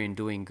grow weary in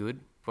doing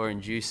good, for in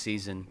due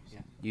season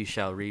you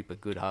shall reap a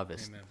good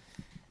harvest. Amen.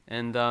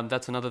 And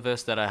that's another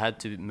verse that I had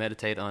to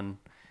meditate on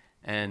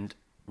and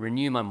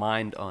renew my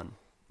mind on,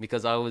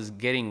 because I was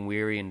getting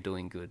weary in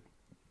doing good.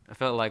 I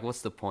felt like,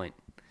 what's the point?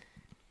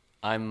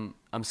 I'm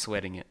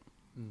sweating it.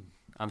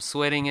 I'm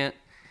sweating it.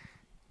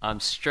 I'm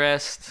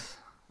stressed.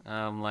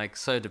 I'm like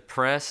so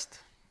depressed.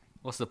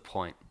 What's the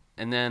point?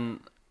 And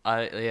then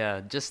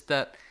just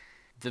that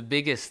the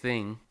biggest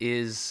thing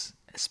is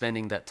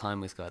spending that time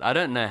with God. I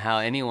don't know how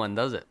anyone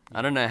does it.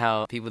 I don't know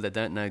how people that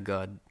don't know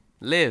God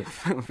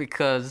live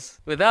because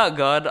without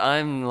God,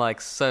 I'm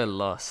like so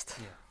lost.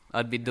 Yeah.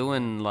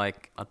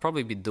 I'd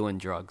probably be doing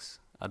drugs.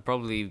 I'd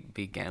probably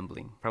be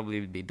gambling,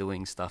 probably be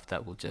doing stuff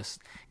that will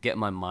just get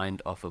my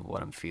mind off of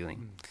what I'm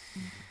feeling.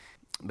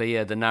 But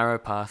yeah, the narrow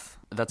path,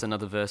 that's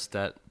another verse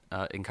that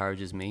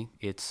encourages me.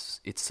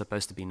 It's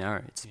supposed to be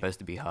narrow. It's supposed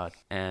to be hard.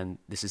 And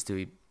this is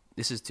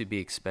to be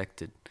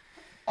expected.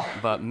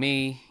 But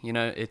me,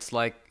 it's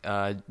like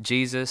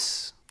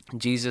Jesus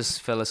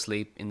fell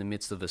asleep in the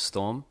midst of a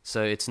storm.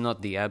 So it's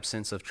not the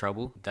absence of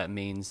trouble that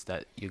means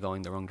that you're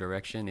going the wrong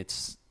direction.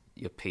 It's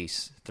your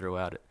peace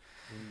throughout it.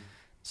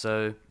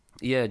 So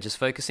yeah, just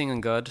focusing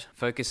on God,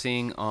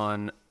 focusing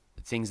on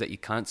things that you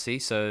can't see.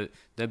 So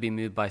don't be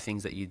moved by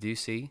things that you do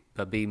see,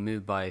 but be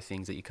moved by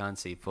things that you can't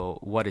see. For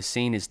what is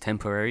seen is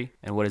temporary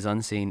and what is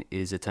unseen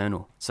is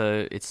eternal.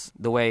 So it's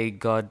the way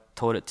God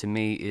taught it to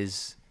me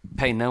is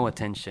pay no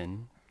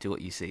attention to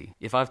what you see.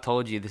 If I've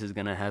told you this is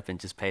going to happen,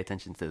 just pay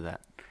attention to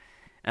that.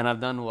 And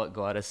I've done what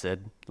God has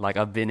said. Like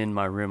I've been in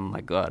my room,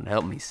 my God,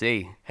 help me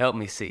see,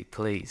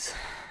 please.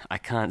 I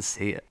can't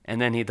see it.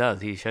 And then he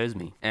does, he shows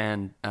me.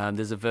 And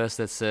there's a verse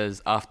that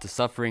says, after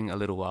suffering a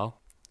little while,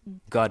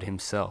 God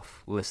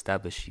himself will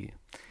establish you.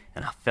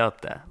 And I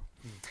felt that.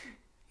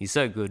 He's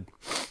so good.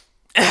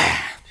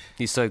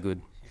 He's so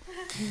good.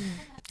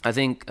 I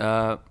think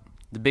the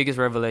biggest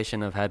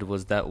revelation I've had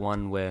was that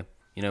one where,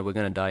 we're going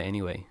to die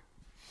anyway.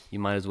 You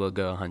might as well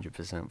go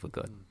 100% for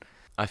God.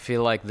 I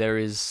feel like there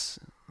was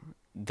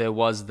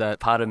that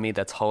part of me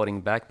that's holding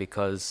back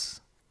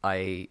because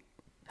I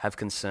have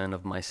concern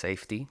of my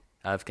safety.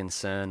 I have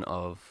concern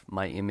of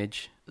my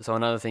image. So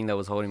another thing that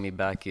was holding me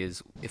back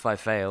is if I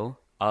fail,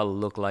 I'll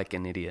look like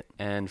an idiot.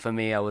 And for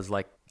me, I was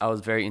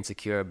very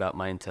insecure about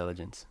my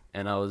intelligence.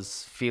 And I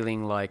was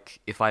feeling like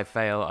if I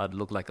fail, I'd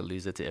look like a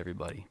loser to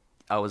everybody.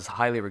 I was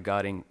highly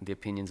regarding the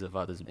opinions of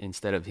others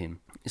instead of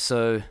him.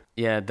 So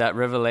yeah, that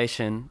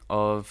revelation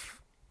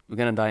of we're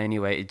going to die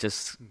anyway, it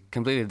just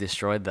completely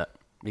destroyed that.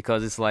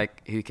 Because it's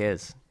like, who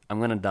cares? I'm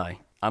going to die.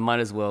 I might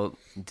as well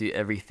do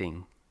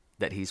everything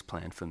that he's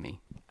planned for me.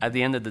 At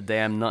the end of the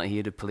day, I'm not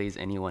here to please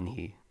anyone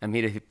here. I'm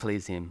here to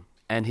please him.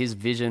 And his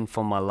vision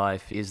for my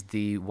life is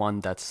the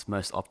one that's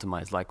most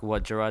optimized. Like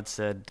what Gerard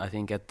said, I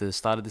think at the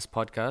start of this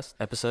podcast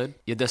episode,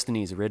 your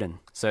destiny is written.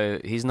 So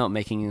he's not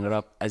making it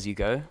up as you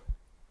go.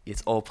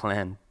 It's all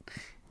planned.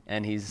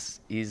 And he's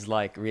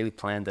like really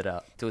planned it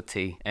out to a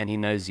T. And he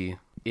knows you.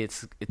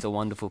 It's a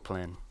wonderful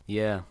plan.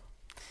 Yeah.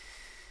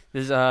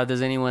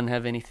 Does anyone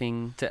have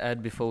anything to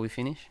add before we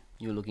finish?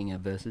 You're looking at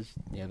verses.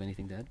 Do you have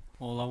anything to add?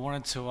 Well, I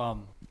wanted to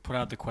put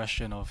out the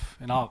question of,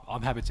 and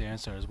I'm happy to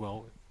answer as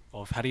well,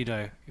 of how do you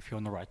know if you're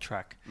on the right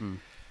track?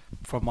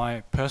 From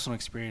my personal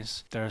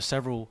experience, there are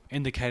several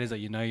indicators that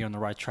you know you're on the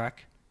right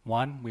track.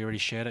 One, we already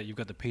shared it, you've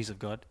got the peace of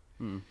God.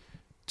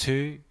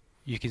 2,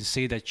 you can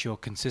see that you're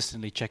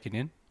consistently checking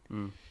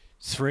in.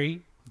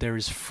 3, there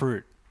is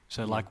fruit.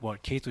 So like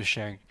what Keith was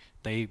sharing,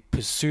 they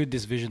pursued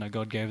this vision that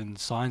God gave them,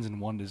 signs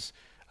and wonders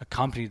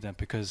accompanied them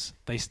because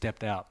they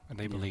stepped out and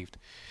they believed.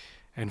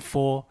 And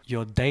 4,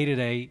 your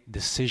day-to-day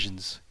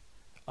decisions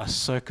are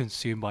so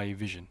consumed by your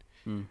vision.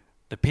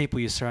 The people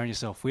you surround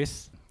yourself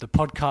with, the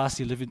podcast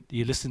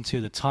you listen to,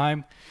 the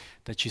time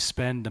that you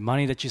spend, the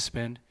money that you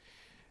spend,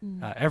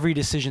 every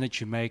decision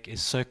that you make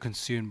is so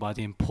consumed by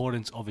the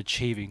importance of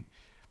achieving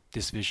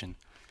this vision.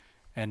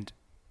 And,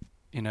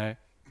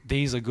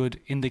 these are good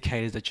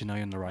indicators that you know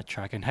you're on the right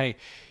track. And hey,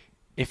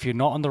 if you're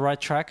not on the right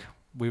track,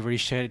 we've already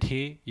shared it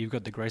here, you've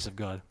got the grace of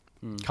God.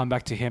 Come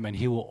back to him and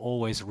he will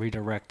always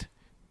redirect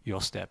your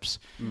steps.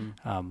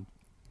 And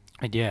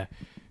yeah,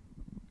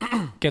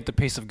 get the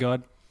peace of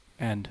God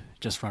and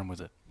just run with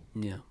it.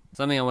 Yeah.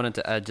 Something I wanted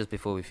to add just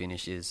before we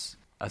finish is,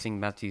 I think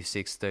Matthew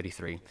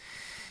 6:33.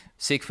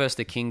 Seek first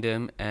the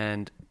kingdom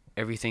and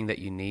everything that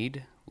you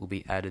need will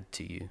be added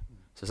to you.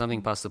 So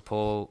something Pastor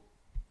Paul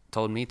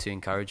told me to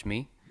encourage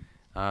me.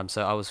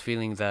 So I was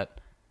feeling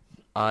that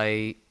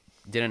I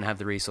didn't have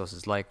the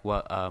resources, like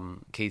what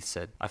Keith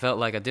said. I felt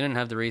like I didn't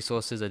have the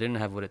resources. I didn't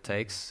have what it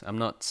takes. I'm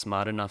not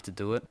smart enough to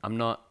do it. I'm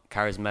not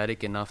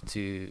charismatic enough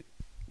to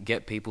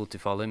get people to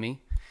follow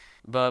me.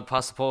 But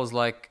Pastor Paul's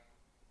like,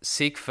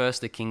 seek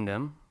first the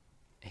kingdom,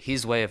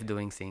 his way of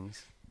doing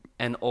things,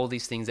 and all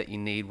these things that you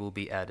need will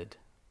be added.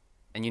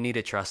 And you need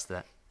to trust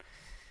that.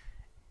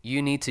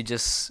 You need to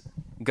just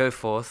go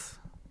forth.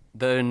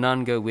 Though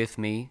none go with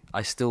me,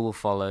 I still will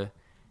follow.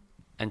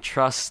 And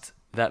trust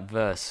that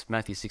verse,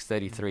 Matthew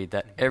 6:33,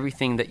 that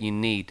everything that you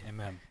need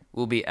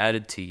will be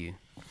added to you.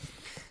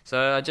 So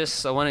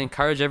I want to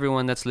encourage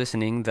everyone that's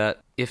listening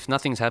that if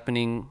nothing's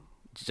happening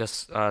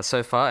just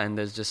so far, and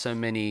there's just so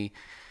many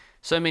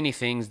so many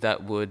things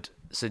that would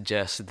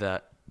suggest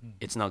that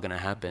it's not going to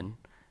happen.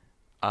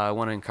 I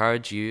want to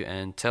encourage you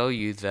and tell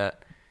you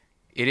that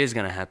it is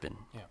going to happen.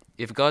 Yeah.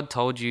 If God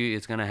told you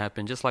it's going to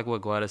happen, just like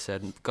what Guada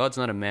said, God's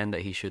not a man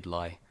that he should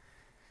lie.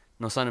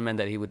 Nor son of man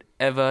that he would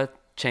ever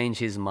change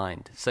his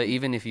mind. So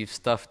even if you've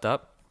stuffed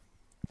up,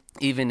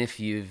 even if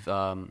you've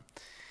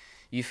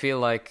you feel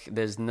like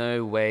there's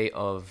no way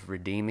of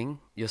redeeming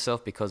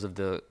yourself because of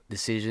the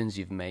decisions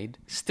you've made,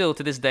 still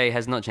to this day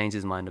has not changed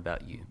his mind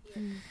about you.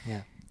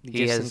 Yeah. The He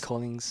gifts has- and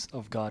callings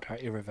of God are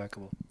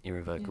irrevocable.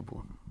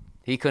 Irrevocable.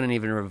 He couldn't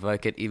even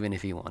revoke it even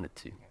if he wanted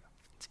to.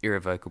 It's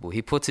irrevocable.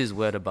 He puts his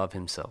word above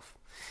himself.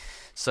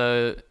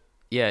 So,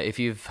 yeah, if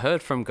you've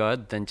heard from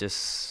God, then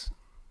just,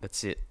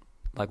 that's it.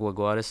 Like what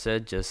Guada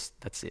said, just,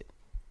 that's it.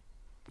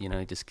 You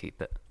know, just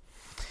keep it.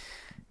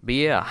 But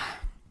yeah,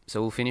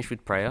 so we'll finish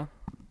with prayer.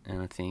 And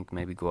I think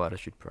maybe Guada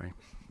should pray.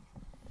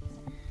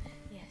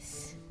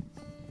 Yes.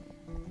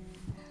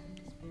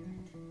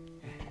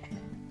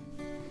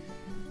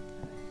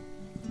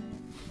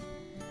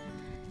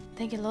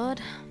 Thank you, Lord.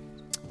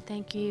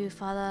 Thank you,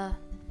 Father,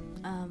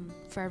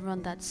 for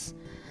everyone that's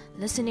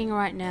listening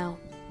right now.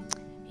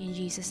 In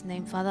Jesus'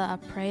 name, Father, I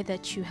pray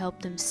that you help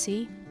them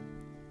see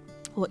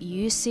what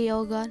you see,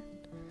 oh God.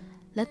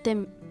 Let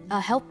them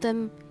help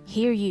them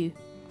hear you,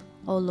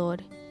 oh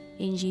Lord,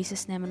 in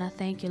Jesus' name. And I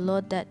thank you,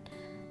 Lord, that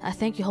I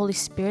thank you, Holy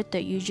Spirit,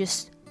 that you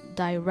just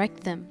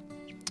direct them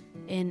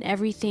in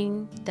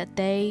everything that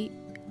they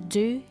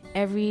do,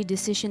 every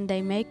decision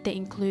they make, they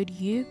include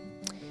you.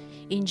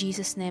 In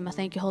Jesus' name, I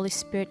thank you, Holy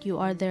Spirit, you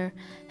are their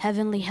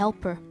heavenly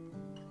helper.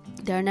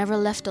 They are never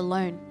left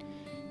alone.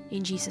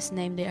 In Jesus'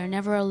 name, they are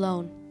never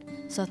alone.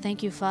 So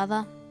thank you,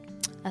 Father.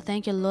 I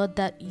thank you, Lord,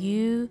 that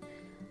you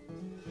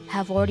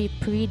have already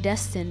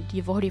predestined,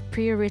 you've already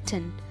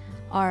pre-written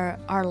our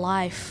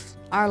lives.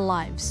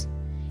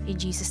 In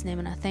Jesus' name.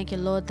 And I thank you,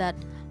 Lord, that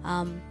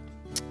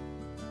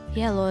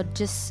Lord,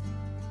 just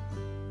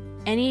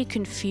any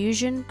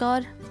confusion,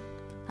 God,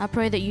 I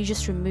pray that you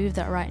just remove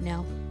that right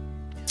now.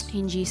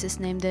 In Jesus'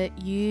 name,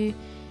 that you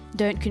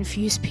don't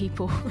confuse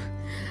people.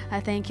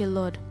 I thank you,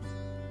 Lord,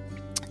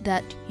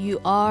 that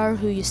you are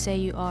who you say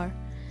you are,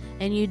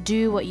 and you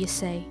do what you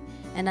say.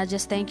 And I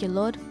just thank you,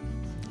 Lord.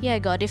 Yeah,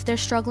 God, if they're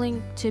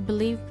struggling to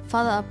believe,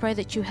 Father, I pray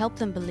that you help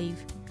them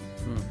believe.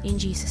 In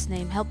Jesus'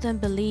 name, help them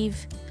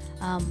believe.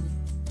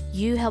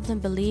 You help them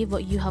believe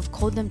what you have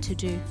called them to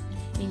do.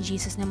 In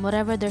Jesus' name,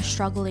 whatever they're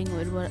struggling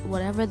with,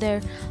 whatever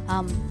they're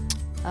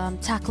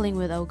tackling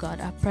with, oh God,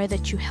 I pray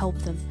that you help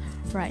them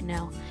right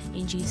now.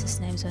 In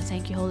Jesus' name. So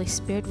thank you, Holy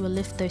Spirit. We'll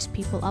lift those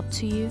people up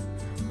to you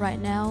right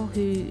now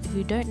who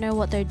don't know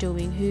what they're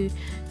doing,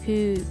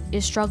 who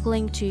is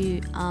struggling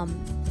to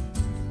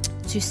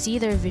see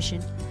their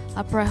vision.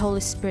 I pray,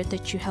 Holy Spirit,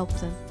 that you help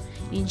them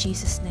in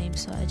Jesus' name.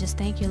 So I just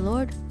thank you,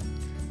 Lord.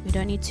 We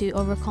don't need to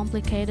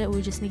overcomplicate it.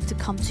 We just need to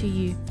come to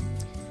you.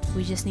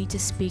 We just need to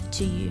speak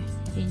to you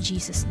in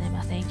Jesus' name.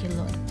 I thank you,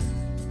 Lord,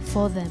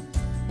 for them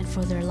and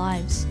for their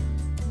lives.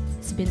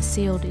 It's been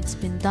sealed. It's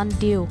been done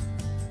deal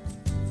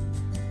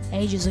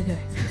ages ago.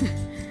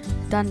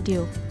 Done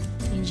deal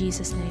in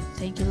Jesus' name.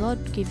 Thank you,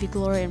 Lord. Give you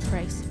glory and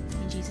praise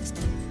in Jesus'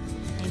 name.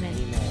 Amen.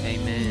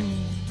 Amen.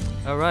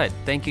 All right.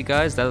 Thank you,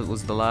 guys. That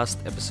was the last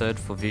episode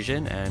for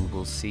Vision, and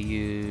we'll see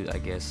you, I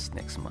guess,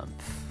 next month.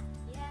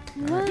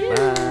 All right,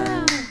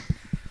 bye.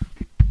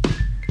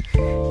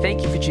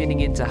 Thank you for tuning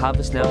in to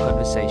Harvest Now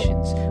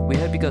Conversations. We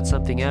hope you got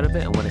something out of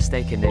it and want to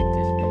stay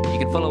connected. You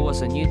can follow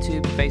us on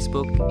YouTube,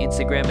 Facebook,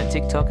 Instagram, and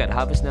TikTok at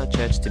Harvest Now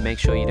Church to make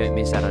sure you don't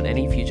miss out on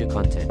any future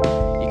content.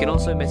 You can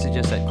also message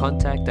us at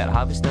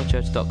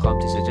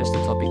contact@harvestnowchurch.com to suggest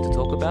a topic to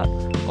talk about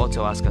or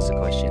to ask us a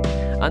question.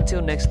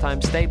 Until next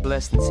time, stay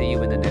blessed and see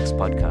you in the next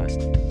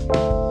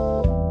podcast.